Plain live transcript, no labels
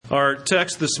Our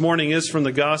text this morning is from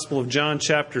the Gospel of John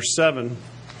chapter 7.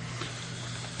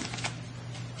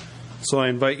 So I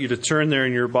invite you to turn there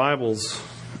in your Bibles.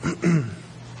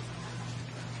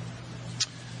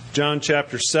 John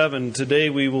chapter 7. Today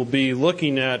we will be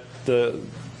looking at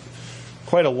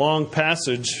quite a long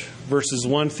passage, verses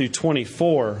 1 through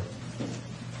 24.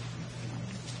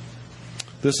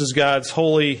 This is God's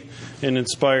holy and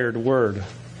inspired Word.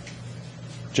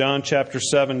 John chapter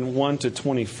 7, 1 to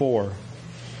 24.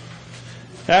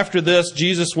 After this,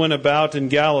 Jesus went about in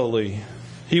Galilee.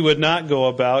 He would not go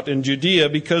about in Judea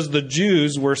because the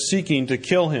Jews were seeking to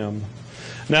kill him.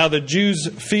 Now the Jews'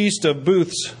 feast of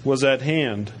booths was at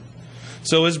hand.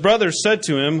 So his brothers said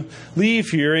to him, "Leave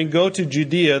here and go to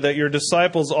Judea, that your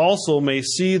disciples also may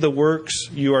see the works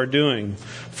you are doing.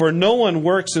 For no one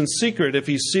works in secret if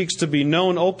he seeks to be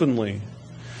known openly.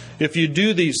 If you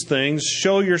do these things,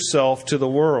 show yourself to the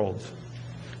world."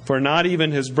 For not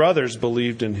even his brothers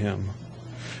believed in him.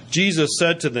 Jesus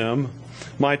said to them,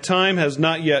 "My time has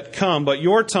not yet come, but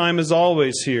your time is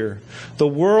always here. The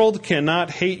world cannot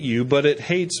hate you, but it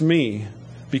hates me,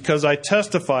 because I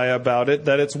testify about it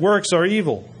that its works are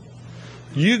evil.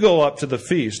 You go up to the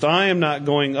feast. I am not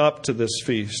going up to this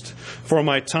feast, for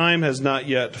my time has not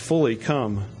yet fully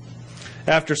come."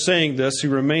 After saying this, he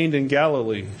remained in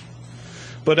Galilee.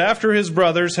 But after his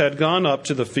brothers had gone up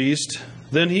to the feast,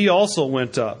 then he also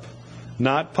went up,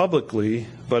 not publicly,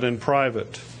 but in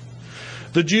private.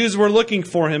 The Jews were looking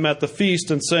for him at the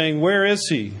feast and saying, "Where is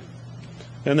he?"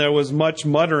 And there was much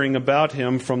muttering about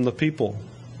him from the people.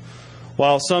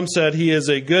 While some said, "He is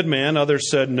a good man,"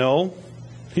 others said, "No,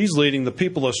 he's leading the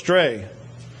people astray."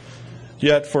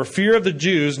 Yet for fear of the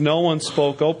Jews, no one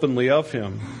spoke openly of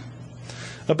him.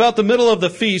 About the middle of the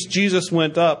feast, Jesus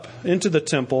went up into the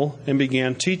temple and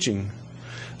began teaching.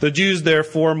 The Jews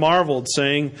therefore marveled,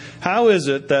 saying, "How is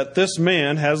it that this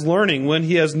man has learning when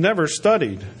he has never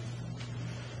studied?"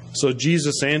 So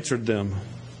Jesus answered them,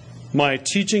 "My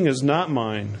teaching is not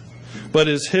mine, but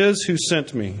is his who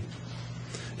sent me.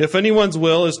 If anyone's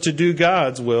will is to do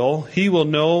God's will, he will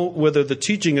know whether the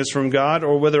teaching is from God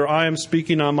or whether I am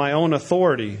speaking on my own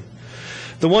authority.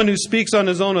 The one who speaks on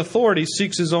his own authority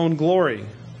seeks his own glory,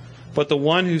 but the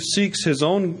one who seeks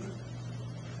the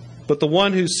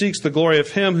glory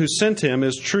of him who sent him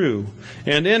is true,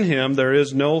 and in him there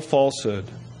is no falsehood.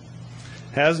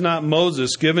 Has not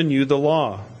Moses given you the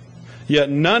law? Yet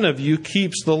none of you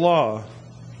keeps the law.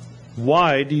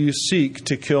 Why do you seek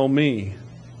to kill me?"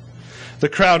 The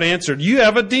crowd answered, "You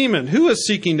have a demon. Who is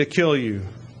seeking to kill you?"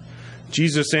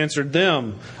 Jesus answered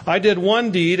them, "I did one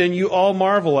deed, and you all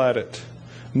marvel at it.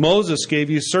 Moses gave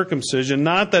you circumcision,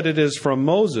 not that it is from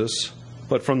Moses,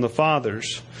 but from the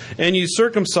fathers. And you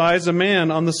circumcise a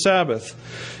man on the Sabbath.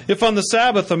 If on the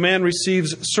Sabbath a man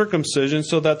receives circumcision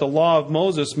so that the law of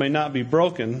Moses may not be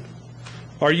broken,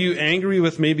 are you angry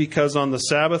with me because on the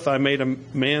Sabbath I made a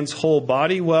man's whole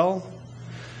body well?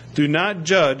 Do not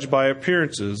judge by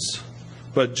appearances,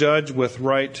 but judge with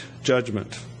right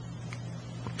judgment."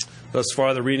 Thus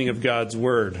far, the reading of God's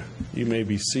Word. You may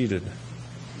be seated.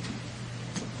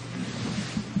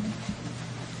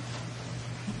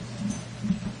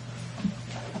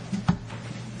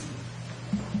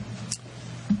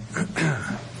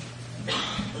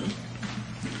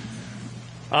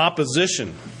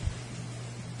 Opposition.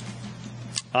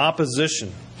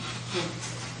 Opposition.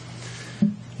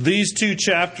 These two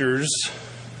chapters,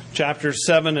 chapters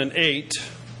 7 and 8,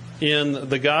 in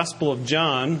the Gospel of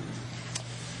John,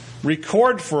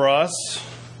 record for us,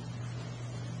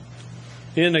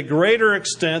 in a greater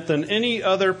extent than any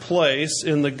other place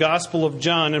in the Gospel of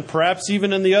John, and perhaps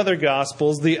even in the other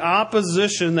Gospels, the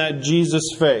opposition that Jesus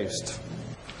faced.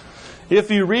 If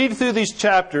you read through these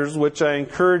chapters, which I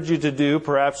encourage you to do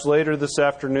perhaps later this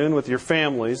afternoon with your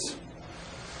families,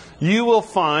 you will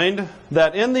find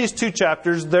that in these two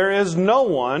chapters there is no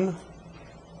one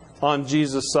on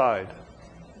Jesus' side.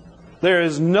 There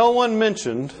is no one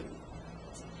mentioned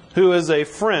who is a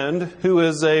friend, who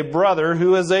is a brother,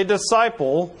 who is a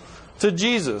disciple to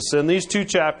Jesus in these two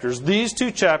chapters. These two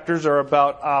chapters are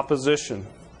about opposition.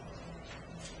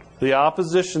 The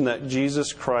opposition that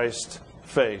Jesus Christ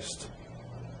faced.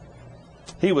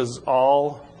 He was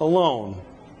all alone,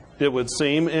 it would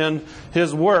seem, in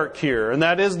his work here. And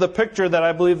that is the picture that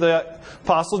I believe the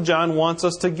Apostle John wants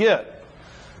us to get.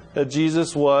 That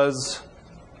Jesus was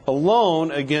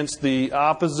alone against the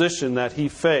opposition that he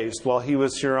faced while he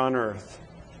was here on earth.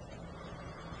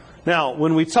 Now,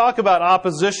 when we talk about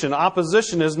opposition,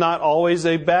 opposition is not always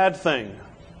a bad thing.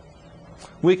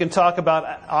 We can talk about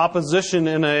opposition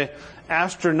in an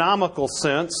astronomical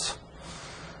sense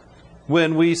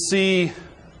when we see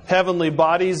heavenly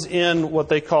bodies in what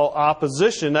they call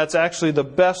opposition, that's actually the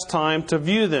best time to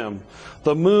view them.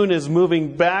 The moon is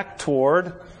moving back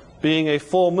toward being a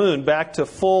full moon, back to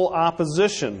full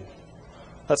opposition.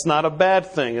 That's not a bad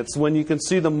thing. It's when you can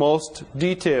see the most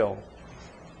detail.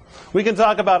 We can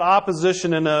talk about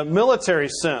opposition in a military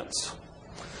sense.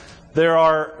 There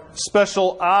are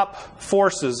special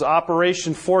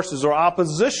operation forces, or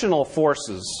oppositional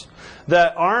forces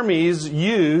that armies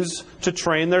use to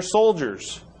train their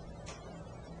soldiers.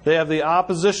 They have the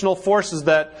oppositional forces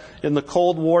that in the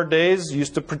Cold War days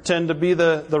used to pretend to be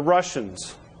the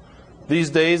Russians.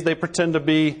 These days they pretend to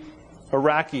be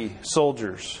Iraqi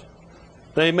soldiers.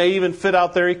 They may even fit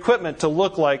out their equipment to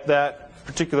look like that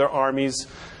particular army's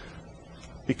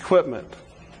equipment.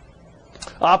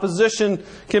 Opposition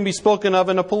can be spoken of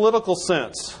in a political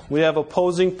sense. We have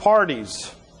opposing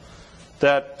parties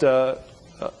that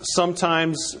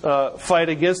sometimes fight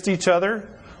against each other,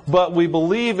 but we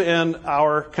believe in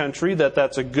our country that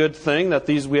that's a good thing, that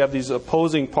we have these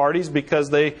opposing parties because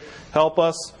they help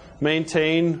us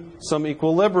maintain some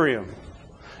equilibrium.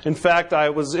 In fact,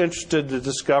 I was interested to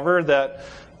discover that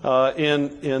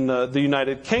in the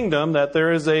United Kingdom that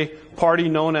there is a party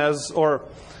known as, or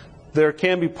there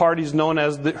can be parties known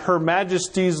as Her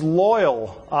Majesty's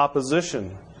Loyal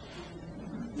Opposition.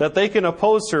 That they can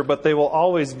oppose her, but they will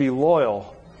always be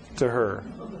loyal to her.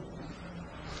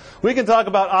 We can talk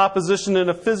about opposition in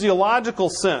a physiological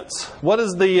sense. What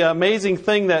is the amazing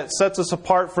thing that sets us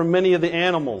apart from many of the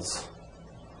animals?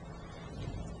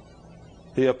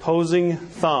 The opposing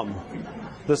thumb.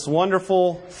 This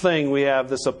wonderful thing we have,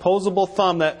 this opposable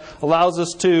thumb that allows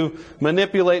us to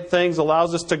manipulate things,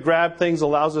 allows us to grab things,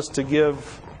 allows us to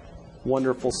give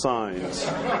wonderful signs.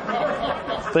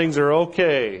 Things are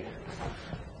okay.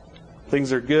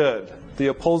 Things are good. The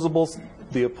opposable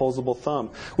thumb.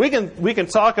 We can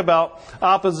talk about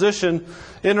opposition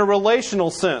in a relational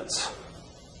sense.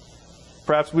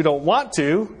 Perhaps we don't want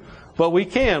to, but we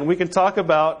can. We can talk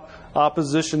about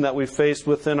opposition that we face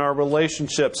within our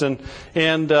relationships, and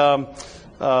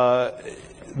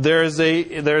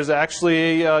there's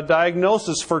actually a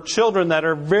diagnosis for children that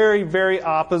are very, very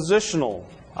oppositional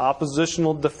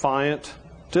defiant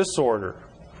disorder,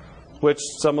 which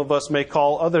some of us may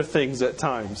call other things at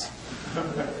times.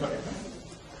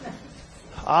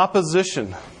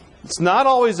 Opposition. It's not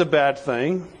always a bad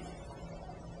thing,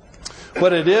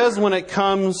 but it is when it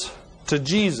comes to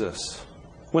Jesus.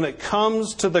 When it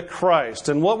comes to the Christ.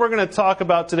 And what we're going to talk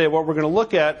about today, what we're going to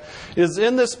look at, is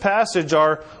in this passage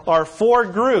are four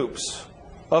groups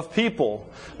of people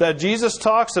that Jesus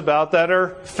talks about that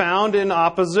are found in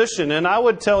opposition. And I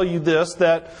would tell you this,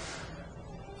 that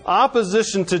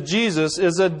opposition to Jesus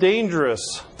is a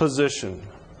dangerous position.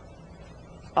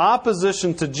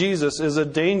 Opposition to Jesus is a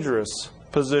dangerous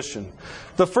position.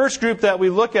 The first group that we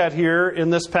look at here in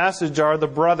this passage are the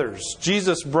brothers,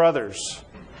 Jesus' brothers.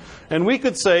 And we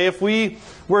could say, if we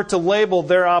were to label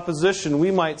their opposition, we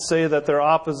might say that their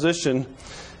opposition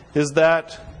is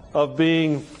that of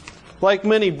being, like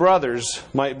many brothers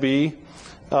might be,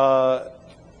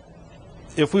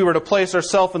 if we were to place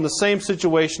ourselves in the same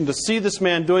situation, to see this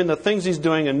man doing the things he's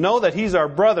doing and know that he's our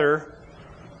brother,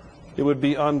 it would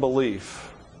be unbelief.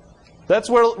 That's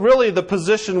where really the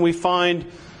position we find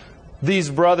these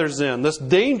brothers in. This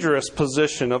dangerous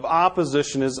position of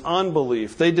opposition is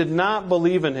unbelief. They did not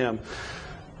believe in Him.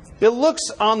 It looks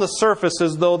on the surface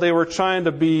as though they were trying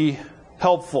to be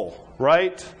helpful,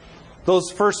 right?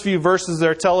 Those first few verses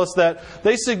there tell us that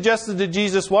they suggested to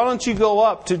Jesus, why don't you go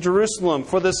up to Jerusalem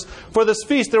for this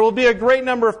feast? There will be a great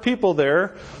number of people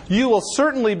there. You will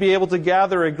certainly be able to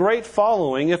gather a great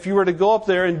following if you were to go up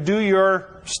there and do your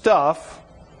stuff,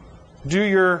 do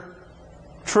your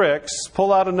tricks,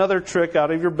 pull out another trick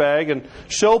out of your bag and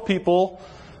show people,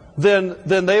 then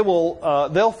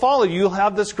they'll follow you. You'll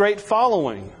have this great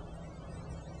following.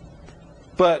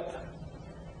 But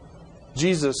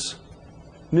Jesus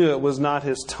knew it was not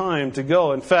His time to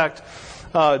go. In fact,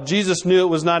 Jesus knew it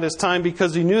was not His time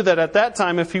because He knew that at that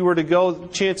time, if He were to go,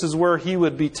 chances were He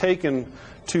would be taken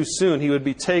too soon. He would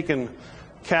be taken,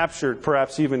 captured,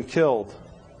 perhaps even killed.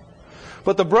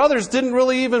 But the brothers didn't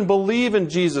really even believe in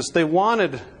Jesus. They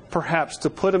wanted, perhaps, to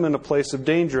put Him in a place of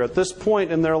danger. At this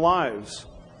point in their lives,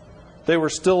 they were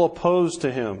still opposed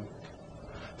to Him.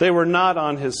 They were not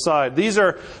on His side. These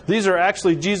are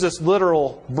actually Jesus'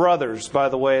 literal brothers, by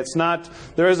the way. It's not.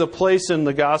 There is a place in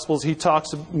the Gospels He talks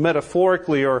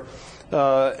metaphorically, or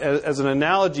as an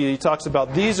analogy, He talks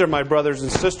about, these are my brothers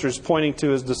and sisters, pointing to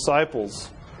His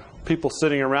disciples, people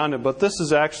sitting around Him. But this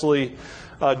is actually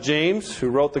James, who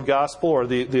wrote the Gospel, or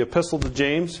the Epistle to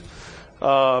James,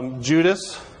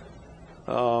 Judas,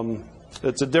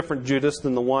 It's a different Judas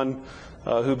than the one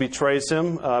who betrays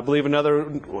him. I believe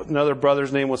another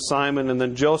brother's name was Simon, and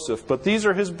then Joseph. But these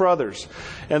are his brothers.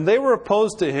 And they were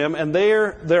opposed to him, and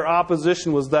their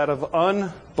opposition was that of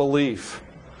unbelief.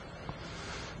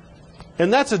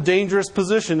 And that's a dangerous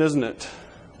position, isn't it?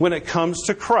 When it comes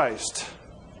to Christ,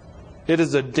 it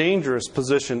is a dangerous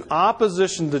position.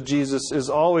 Opposition to Jesus is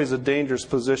always a dangerous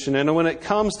position. And when it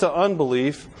comes to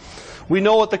unbelief, we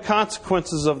know what the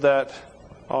consequences of that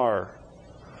are.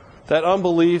 That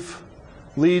unbelief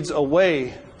leads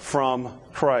away from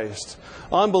Christ.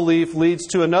 Unbelief leads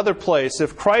to another place.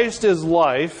 If Christ is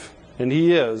life, and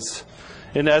He is,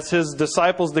 and as His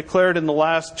disciples declared in the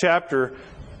last chapter,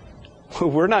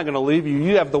 we're not going to leave you.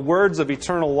 You have the words of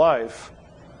eternal life.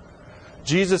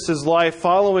 Jesus is life.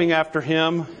 Following after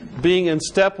Him, being in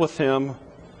step with Him,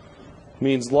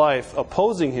 means life.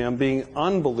 Opposing Him, being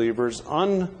unbelievers,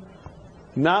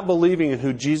 not believing in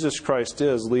who Jesus Christ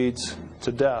is, leads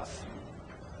to death.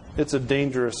 It's a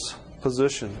dangerous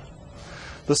position.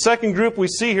 The second group we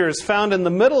see here is found in the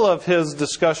middle of His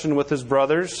discussion with His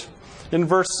brothers in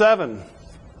verse 7.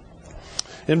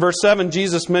 In verse 7,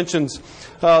 Jesus mentions,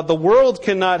 the world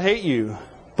cannot hate you,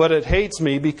 but it hates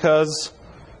me because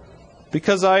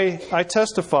I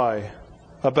testify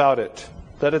about it,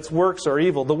 that its works are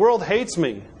evil. The world hates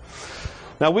me.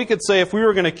 Now we could say, if we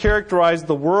were going to characterize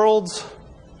the world's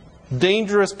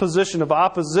dangerous position of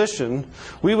opposition,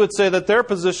 we would say that their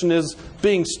position is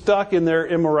being stuck in their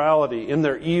immorality, in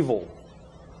their evil.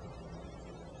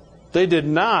 They did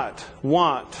not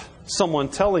want someone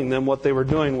telling them what they were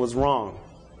doing was wrong.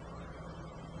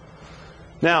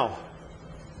 Now,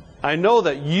 I know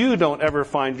that you don't ever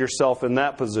find yourself in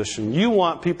that position. You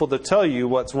want people to tell you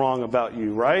what's wrong about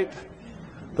you, right?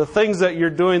 The things that you're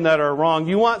doing that are wrong.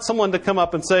 You want someone to come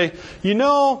up and say,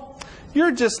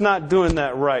 you're just not doing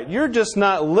that right. You're just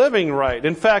not living right.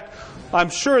 In fact, I'm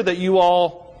sure that you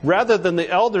all, rather than the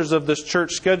elders of this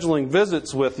church scheduling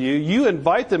visits with you, you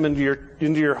invite them into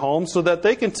your home so that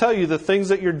they can tell you the things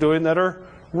that you're doing that are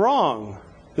wrong.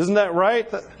 Isn't that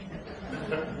right?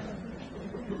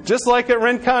 Just like at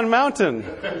Rincon Mountain.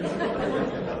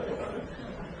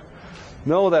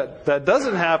 No, that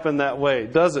doesn't happen that way,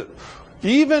 does it?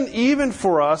 Even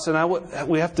for us, and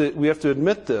we have to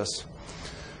admit this.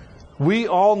 We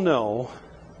all know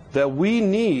that we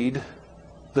need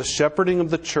the shepherding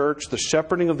of the church, the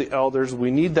shepherding of the elders.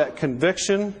 We need that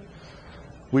conviction.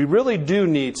 We really do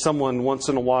need someone once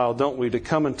in a while, don't we, to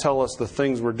come and tell us the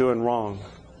things we're doing wrong.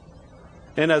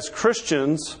 And as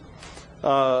Christians,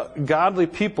 godly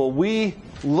people, we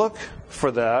look for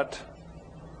that,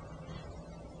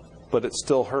 but it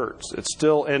still hurts. It's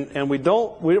still, and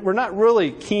we're not really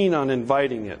keen on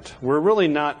inviting it. We're really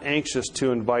not anxious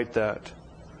to invite that.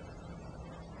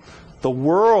 The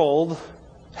world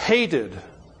hated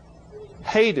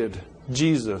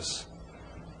Jesus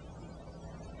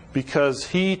because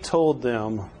He told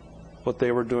them what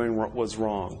they were doing was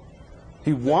wrong.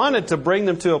 He wanted to bring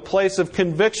them to a place of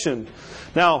conviction.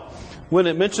 Now, when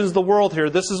it mentions the world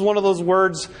here, this is one of those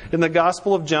words in the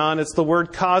Gospel of John. It's the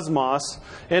word cosmos,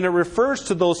 and it refers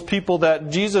to those people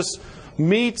that Jesus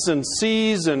meets and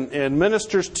sees and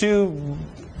ministers to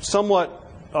somewhat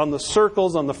on the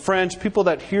circles, on the fringe, people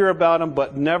that hear about Him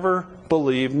but never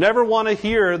believe, never want to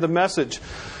hear the message.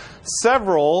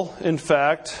 Several, in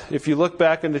fact, if you look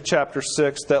back into chapter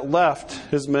 6, that left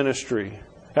His ministry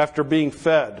after being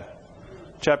fed.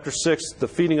 Chapter 6, the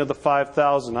feeding of the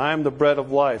 5,000. I am the bread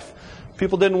of life.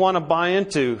 People didn't want to buy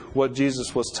into what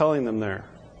Jesus was telling them there.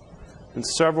 And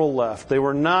several left. They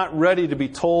were not ready to be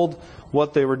told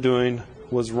what they were doing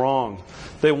was wrong.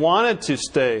 They wanted to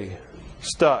stay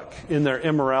stuck in their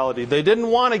immorality. They didn't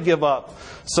want to give up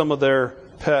some of their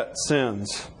pet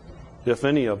sins, if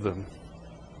any of them.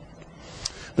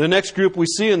 The next group we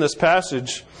see in this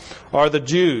passage are the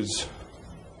Jews.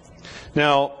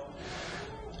 Now,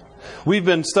 we've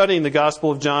been studying the Gospel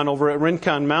of John over at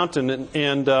Rincon Mountain,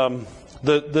 and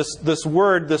this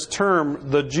word, this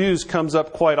term, the Jews, comes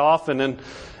up quite often,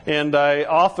 and I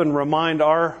often remind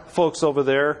our folks over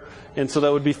there, and so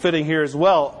that would be fitting here as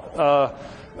well,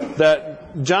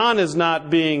 that John is not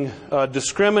being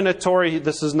discriminatory.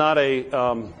 This is not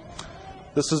a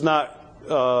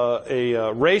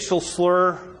racial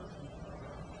slur,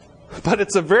 but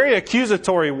it's a very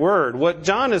accusatory word. What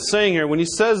John is saying here, when he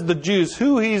says the Jews,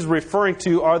 who he's referring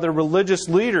to are the religious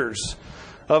leaders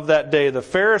of that day, the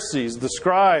Pharisees, the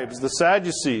scribes, the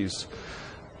Sadducees,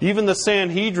 even the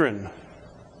Sanhedrin.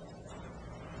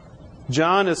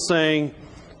 John is saying,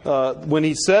 when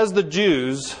he says the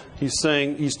Jews,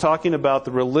 he's talking about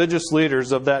the religious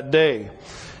leaders of that day.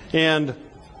 And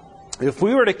if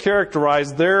we were to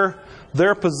characterize their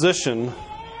their position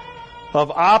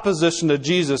of opposition to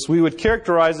Jesus, we would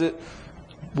characterize it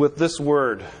with this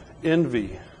word,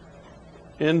 envy.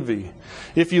 Envy.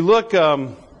 If you look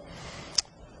down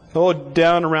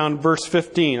around verse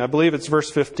 15, I believe it's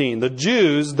verse 15. The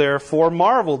Jews, therefore,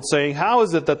 marveled, saying, "How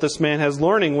is it that this man has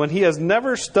learning when he has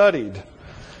never studied?"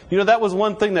 You know, that was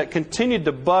one thing that continued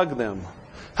to bug them.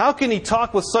 How can he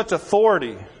talk with such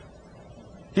authority?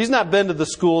 He's not been to the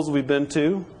schools we've been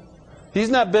to. He's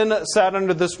not sat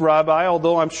under this rabbi,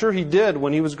 although I'm sure he did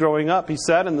when he was growing up. He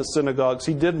sat in the synagogues.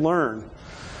 He did learn.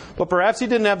 But perhaps he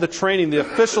didn't have the training, the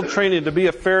official training to be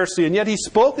a Pharisee. And yet he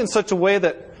spoke in such a way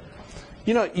that,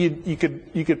 you know, you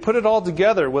could put it all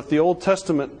together with the Old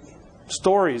Testament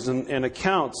stories and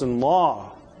accounts and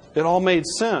law. It all made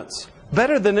sense.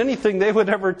 Better than anything they would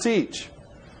ever teach.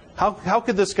 How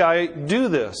could this guy do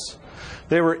this?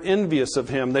 They were envious of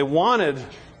him. They wanted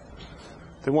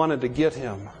to get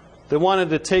him. They wanted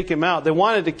to take him out. They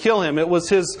wanted to kill him. It was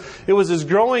his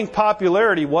growing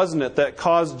popularity, wasn't it, that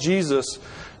caused Jesus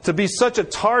to be such a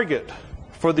target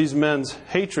for these men's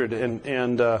hatred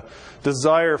and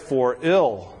desire for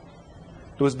ill.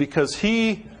 It was because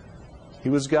he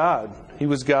was God. He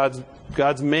was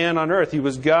God's man on earth. He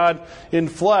was God in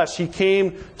flesh. He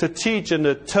came to teach and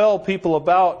to tell people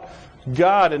about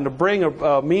God and to bring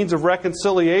a means of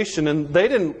reconciliation. And they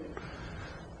didn't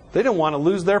want to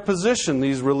lose their position,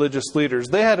 these religious leaders.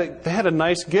 They had a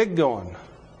nice gig going.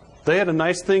 They had a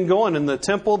nice thing going. In the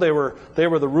temple, they were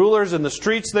the rulers. In the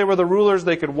streets, they were the rulers.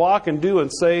 They could walk and do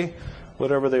and say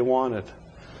whatever they wanted.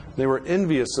 They were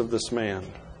envious of this man.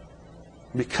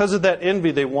 Because of that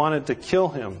envy, they wanted to kill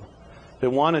him. They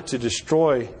wanted to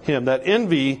destroy him. That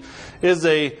envy is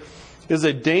a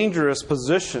dangerous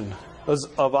position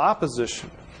of opposition.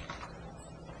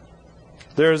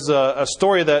 There's a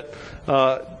story that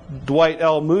Dwight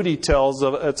L. Moody tells.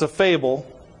 It's a fable.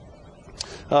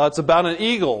 It's about an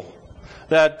eagle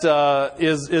that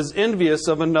is envious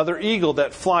of another eagle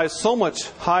that flies so much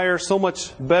higher, so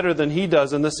much better than he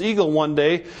does. And this eagle one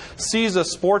day sees a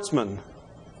sportsman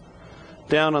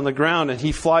down on the ground, and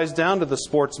he flies down to the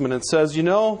sportsman and says, "You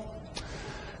know,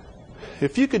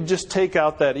 if you could just take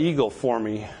out that eagle for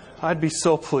me, I'd be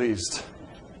so pleased.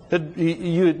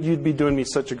 You'd be doing me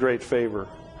such a great favor."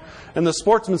 And the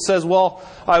sportsman says, "Well,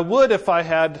 I would if I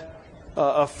had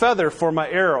a feather for my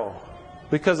arrow,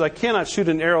 because I cannot shoot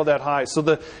an arrow that high." So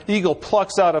the eagle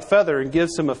plucks out a feather and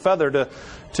gives him a feather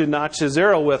to notch his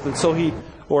arrow with, and so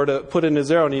or to put in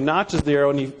his arrow, and he notches the arrow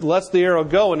and he lets the arrow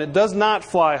go, and it does not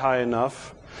fly high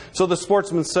enough. So the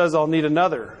sportsman says, "I'll need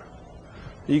another."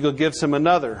 The eagle gives him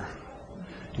another.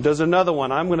 He does another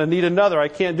one. "I'm going to need another. I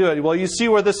can't do it." Well, you see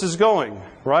where this is going,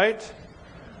 right?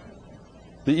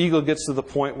 The eagle gets to the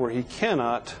point where he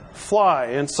cannot fly.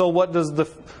 And so what does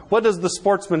the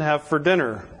sportsman have for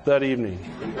dinner that evening?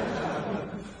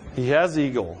 He has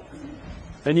eagle.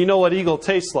 And you know what eagle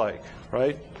tastes like,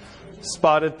 right?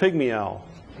 Spotted pygmy owl.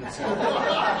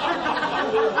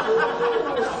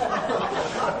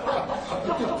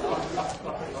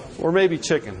 Or maybe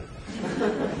chicken.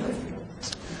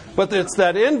 But it's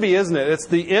that envy, isn't it? It's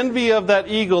the envy of that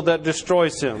eagle that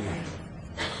destroys him.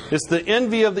 It's the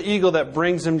envy of the eagle that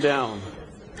brings him down.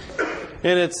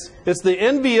 And it's the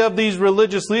envy of these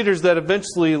religious leaders that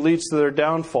eventually leads to their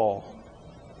downfall.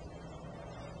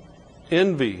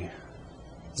 Envy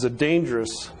is a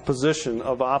dangerous position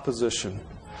of opposition.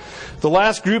 The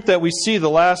last group that we see, the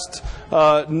last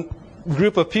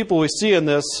group of people we see in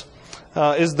this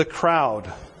is the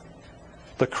crowd.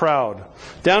 The crowd.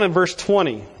 Down in verse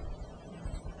 20.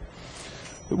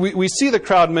 We see the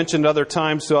crowd mentioned other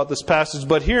times throughout this passage,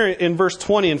 but here in verse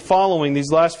 20 and following,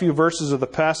 these last few verses of the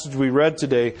passage we read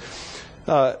today,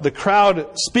 the crowd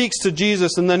speaks to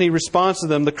Jesus and then he responds to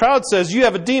them. The crowd says, "You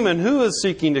have a demon. Who is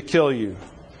seeking to kill you?"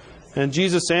 And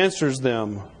Jesus answers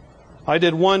them, "I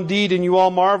did one deed and you all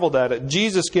marveled at it.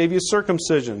 Jesus gave you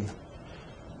circumcision.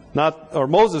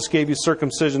 Moses gave you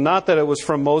circumcision, not that it was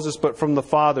from Moses, but from the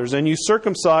fathers. And you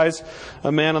circumcise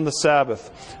a man on the Sabbath,"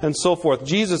 and so forth.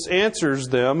 Jesus answers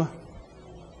them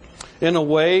in a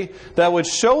way that would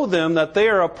show them that they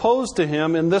are opposed to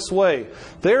him in this way.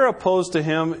 They are opposed to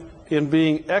him in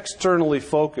being externally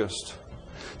focused.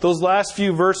 Those last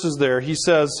few verses there, he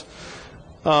says,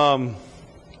 "Are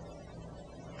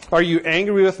you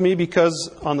angry with me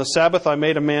because on the Sabbath I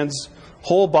made a man's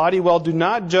whole body? Well, do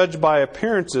not judge by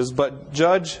appearances, but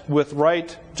judge with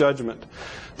right judgment."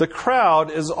 The crowd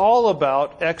is all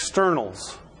about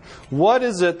externals. What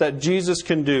is it that Jesus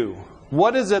can do?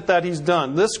 What is it that he's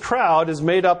done? This crowd is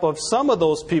made up of some of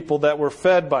those people that were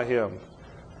fed by him.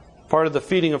 Part of the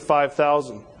feeding of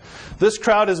 5,000. This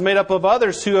crowd is made up of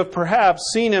others who have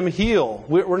perhaps seen him heal.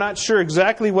 We're not sure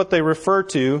exactly what they refer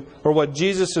to or what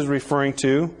Jesus is referring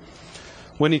to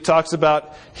when he talks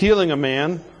about healing a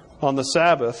man on the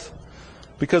Sabbath,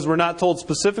 because we're not told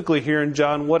specifically here in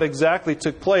John what exactly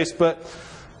took place, but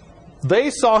they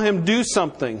saw him do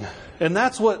something. And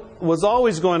that's what was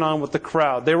always going on with the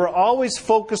crowd. They were always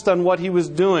focused on what he was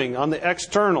doing, on the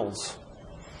externals.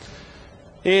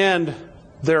 And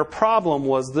their problem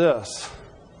was this: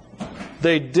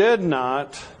 they could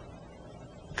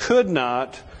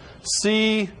not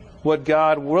see what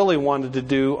God really wanted to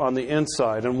do on the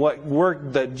inside and what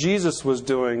work that Jesus was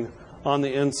doing on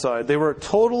the inside. They were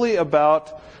totally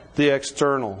about the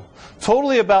external,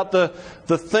 totally about the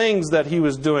things that he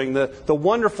was doing, the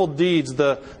wonderful deeds,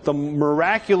 the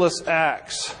miraculous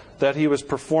acts that he was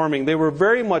performing. They were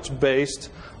very much based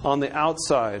on the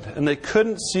outside, and they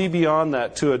couldn't see beyond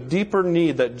that to a deeper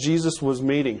need that Jesus was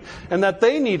meeting and that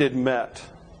they needed met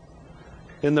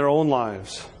in their own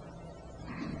lives.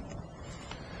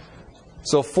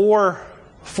 So four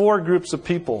groups of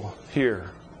people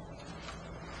here.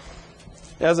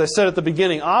 As I said at the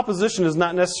beginning, opposition is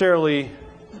not necessarily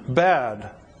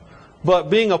bad, but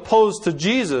being opposed to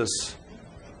Jesus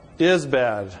is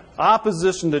bad.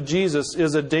 Opposition to Jesus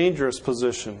is a dangerous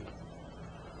position.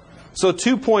 So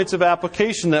 2 points of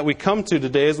application that we come to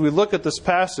today as we look at this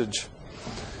passage.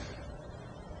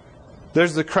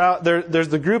 There's the crowd. There's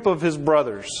the group of his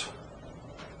brothers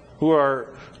who are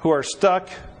stuck.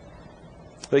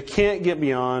 They can't get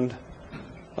beyond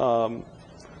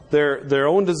their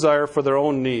own desire for their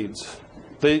own needs.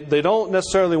 They don't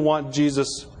necessarily want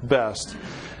Jesus' best.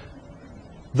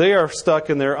 They are stuck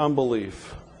in their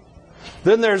unbelief.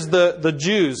 Then there's the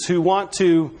Jews who want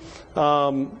to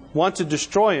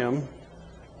destroy him,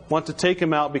 want to take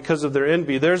him out because of their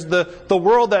envy. There's the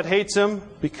world that hates him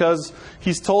because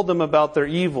he's told them about their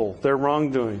evil, their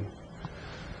wrongdoing.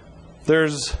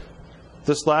 There's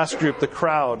this last group, the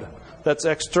crowd, that's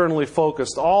externally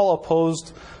focused, all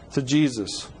opposed to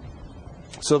Jesus.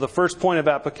 So the first point of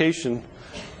application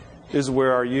is,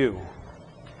 where are you?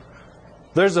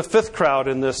 There's a fifth crowd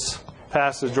in this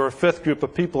passage, or a fifth group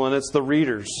of people, and it's the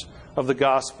readers of the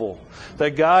gospel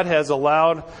that God has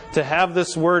allowed to have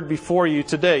this word before you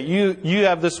today. You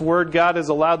have this word. God has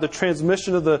allowed the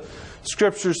transmission of the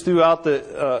scriptures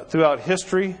throughout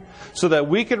history, so that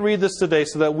we could read this today,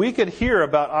 so that we could hear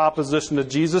about opposition to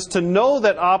Jesus, to know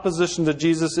that opposition to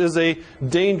Jesus is a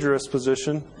dangerous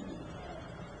position.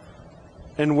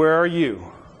 And where are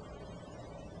you?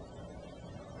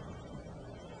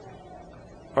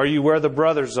 Are you where the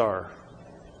brothers are?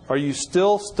 Are you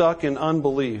still stuck in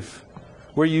unbelief,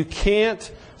 where you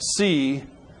can't see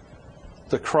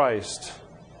the Christ?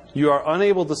 You are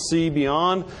unable to see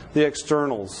beyond the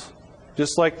externals,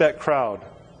 just like that crowd.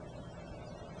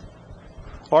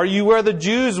 Are you where the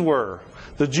Jews were?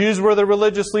 The Jews were the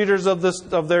religious leaders of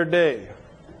their day.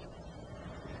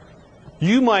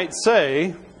 You might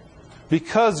say,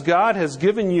 because God has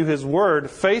given you His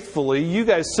Word faithfully, you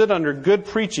guys sit under good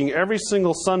preaching every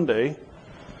single Sunday.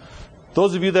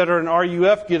 Those of you that are in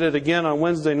RUF get it again on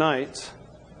Wednesday nights.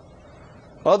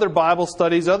 Other Bible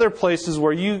studies, other places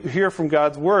where you hear from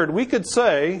God's Word, we could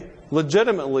say,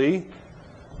 legitimately,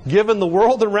 given the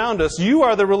world around us, you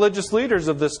are the religious leaders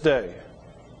of this day.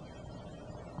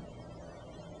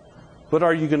 But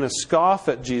are you going to scoff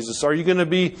at Jesus? Are you going to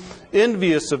be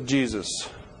envious of Jesus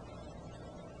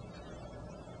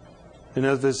and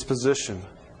of His position?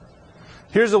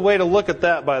 Here's a way to look at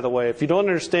that, by the way. If you don't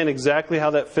understand exactly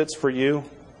how that fits for you,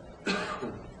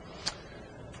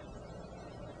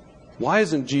 why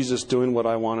isn't Jesus doing what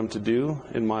I want Him to do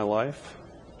in my life?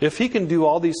 If He can do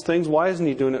all these things, why isn't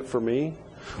He doing it for me?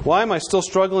 Why am I still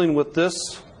struggling with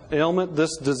this ailment,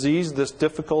 this disease, this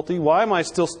difficulty? Why am I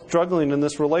still struggling in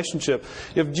this relationship?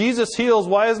 If Jesus heals,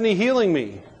 why isn't He healing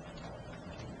me?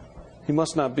 He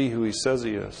must not be who He says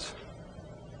He is.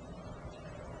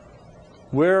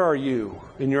 Where are you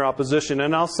in your opposition?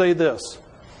 And I'll say this.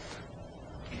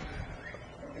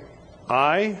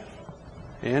 I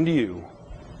and you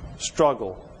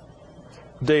struggle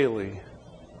daily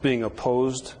being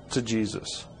opposed to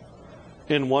Jesus.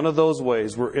 In one of those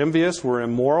ways, we're envious, we're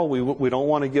immoral, we don't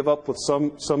want to give up with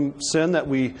some sin that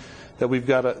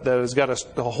has got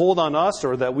a hold on us,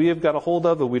 or that we have got a hold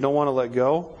of that we don't want to let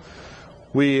go.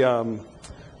 We have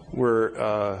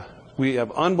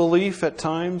unbelief at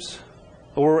times,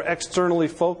 or we're externally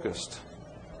focused.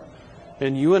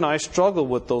 And you and I struggle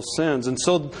with those sins. And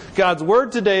so God's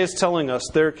Word today is telling us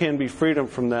there can be freedom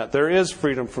from that. There is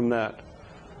freedom from that.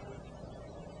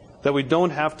 That we don't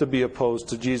have to be opposed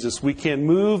to Jesus. We can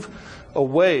move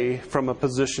away from a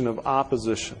position of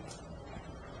opposition.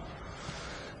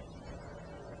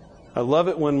 I love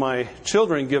it when my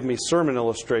children give me sermon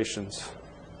illustrations.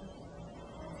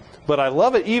 But I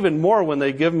love it even more when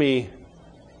they give me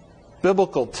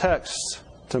biblical texts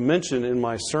to mention in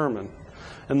my sermon.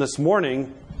 And this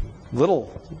morning,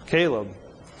 little Caleb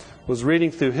was reading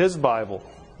through his Bible.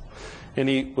 And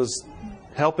he was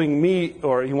helping me,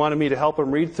 or he wanted me to help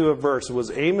him read through a verse. It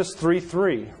was Amos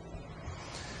 3:3.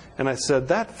 And I said,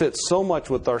 that fits so much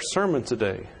with our sermon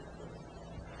today.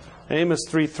 Amos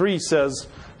 3:3 says,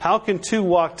 how can two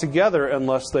walk together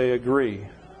unless they agree?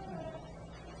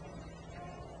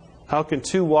 How can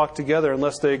two walk together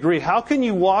unless they agree? How can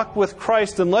you walk with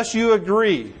Christ unless you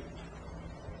agree?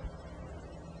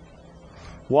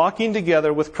 Walking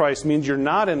together with Christ means you're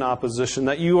not in opposition,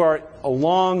 that you are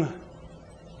along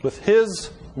with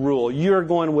His rule. You are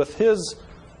going with His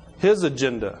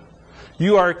agenda.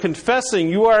 You are confessing,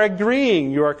 you are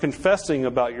agreeing, you are confessing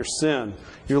about your sin.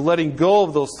 You're letting go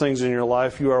of those things in your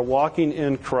life. You are walking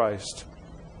in Christ.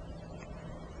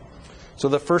 So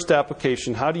the first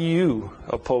application, how do you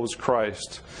oppose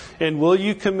Christ? And will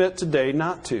you commit today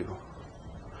not to?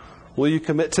 Will you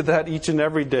commit to that each and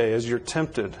every day as you're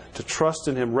tempted to trust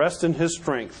in Him, rest in His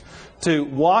strength, to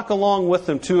walk along with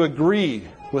Him, to agree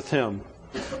with Him?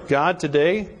 God,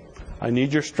 today, I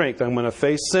need your strength. I'm going to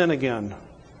face sin again.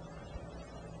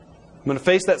 I'm going to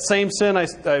face that same sin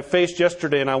I faced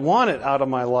yesterday, and I want it out of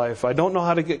my life. I don't know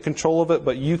how to get control of it,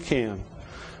 but you can.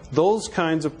 Those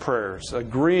kinds of prayers,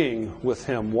 agreeing with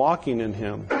Him, walking in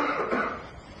Him.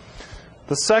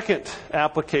 The second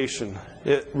application,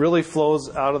 it really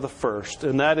flows out of the first,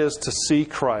 and that is to see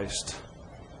Christ.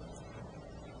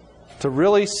 To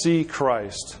really see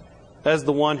Christ as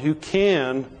the one who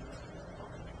can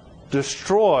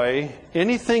destroy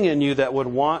anything in you that would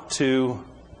want to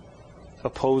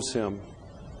oppose Him.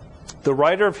 The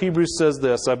writer of Hebrews says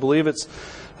this, I believe it's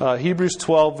Hebrews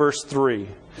 12 verse 3.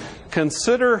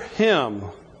 Consider Him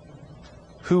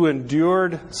who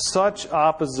endured such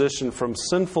opposition from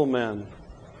sinful men,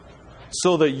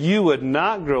 so that you would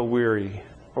not grow weary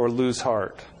or lose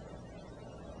heart.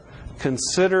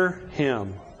 Consider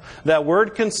Him. That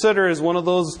word consider is one of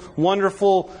those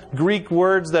wonderful Greek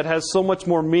words that has so much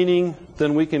more meaning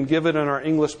than we can give it in our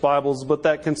English Bibles. But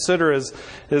that consider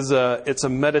it's a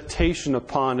meditation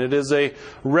upon. It is a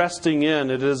resting in.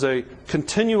 It is a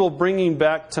continual bringing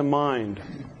back to mind.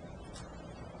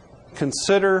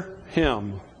 Consider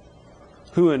Him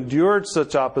who endured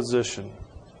such opposition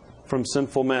from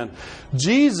sinful men.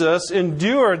 Jesus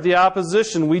endured the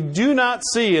opposition we do not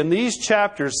see in these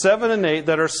chapters 7 and 8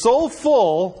 that are so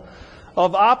full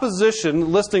of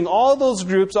opposition, listing all those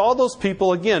groups, all those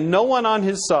people. Again, no one on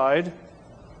His side.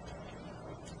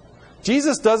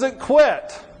 Jesus doesn't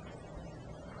quit.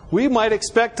 We might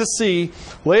expect to see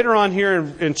later on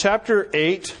here in chapter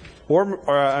 8,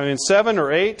 or 7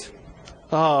 or 8,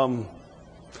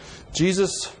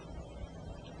 Jesus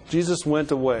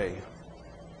went away.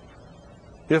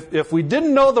 If we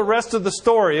didn't know the rest of the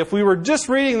story, if we were just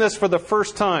reading this for the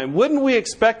first time, wouldn't we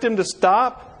expect Him to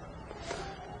stop?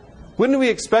 Wouldn't we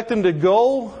expect Him to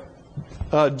go?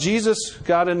 Jesus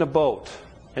got in a boat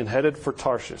and headed for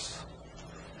Tarshish.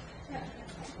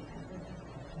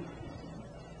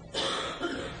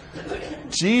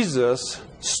 Jesus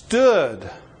stood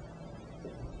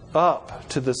up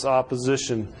to this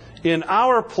opposition in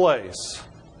our place.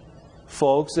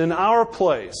 Folks, in our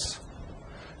place.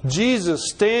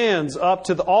 Jesus stands up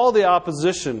to all the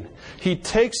opposition. He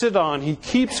takes it on. He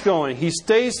keeps going. He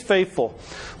stays faithful.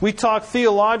 We talk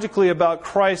theologically about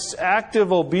Christ's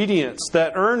active obedience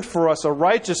that earned for us a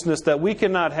righteousness that we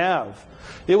cannot have.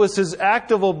 It was His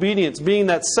active obedience, being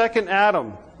that second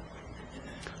Adam,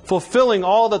 fulfilling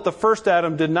all that the first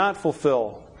Adam did not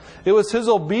fulfill. It was His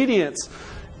obedience,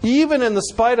 even in the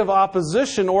spite of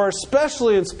opposition, or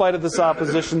especially in spite of this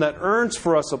opposition, that earns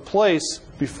for us a place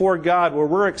before God where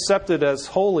we're accepted as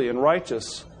holy and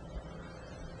righteous.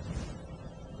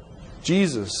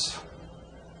 Jesus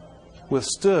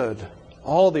withstood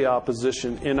all the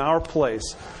opposition in our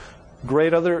place.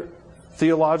 Great other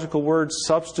theological words,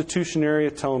 substitutionary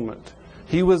atonement.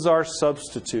 He was our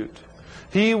substitute.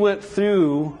 He went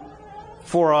through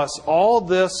for us all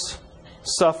this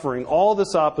suffering, all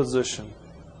this opposition,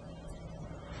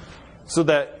 so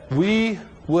that we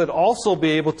would also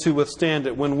be able to withstand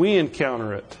it when we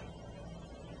encounter it.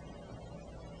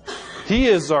 He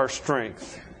is our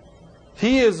strength.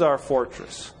 He is our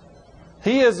fortress.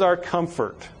 He is our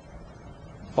comfort.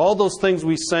 All those things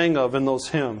we sang of in those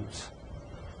hymns.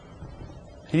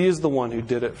 He is the one who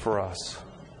did it for us.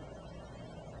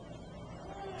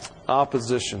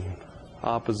 Opposition.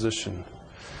 Opposition.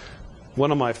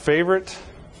 One of my favorite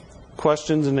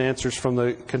questions and answers from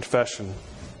the confession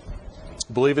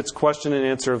I believe it's question and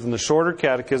answer in the Shorter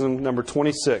Catechism, number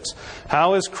 26.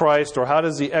 How is Christ, or how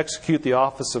does He execute the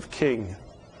office of King?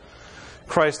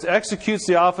 Christ executes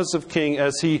the office of King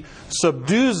as He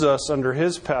subdues us under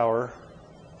His power,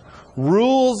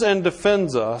 rules and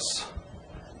defends us,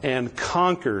 and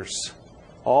conquers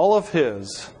all of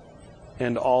His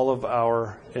and all of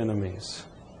our enemies.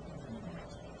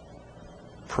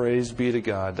 Praise be to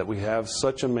God that we have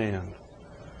such a man,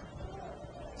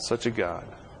 such a God.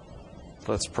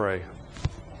 Let's pray.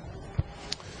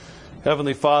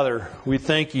 Heavenly Father, we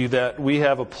thank You that we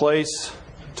have a place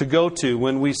to go to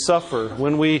when we suffer,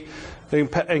 when we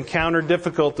encounter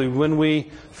difficulty, when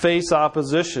we face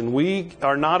opposition. We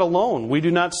are not alone. We do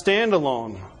not stand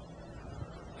alone.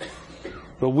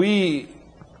 But we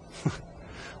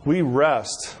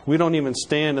rest. We don't even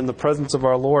stand in the presence of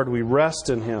our Lord. We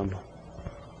rest in Him.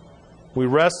 We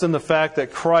rest in the fact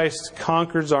that Christ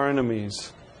conquers our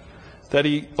enemies, that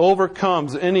He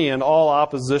overcomes any and all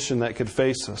opposition that could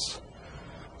face us.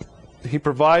 He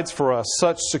provides for us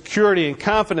such security and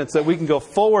confidence that we can go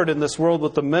forward in this world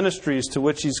with the ministries to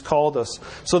which He's called us,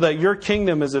 so that Your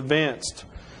kingdom is advanced,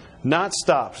 not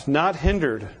stopped, not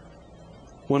hindered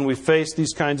when we face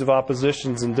these kinds of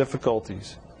oppositions and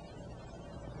difficulties.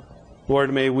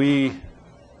 Lord, may we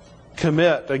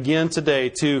commit again today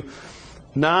to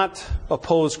not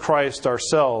oppose Christ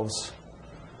ourselves,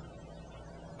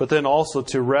 but then also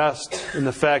to rest in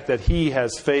the fact that He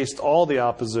has faced all the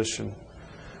opposition,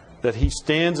 that He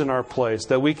stands in our place,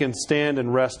 that we can stand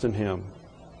and rest in Him.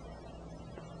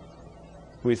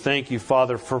 We thank You,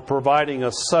 Father, for providing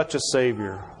us such a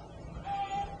Savior.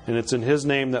 And it's in His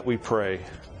name that we pray.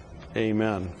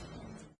 Amen.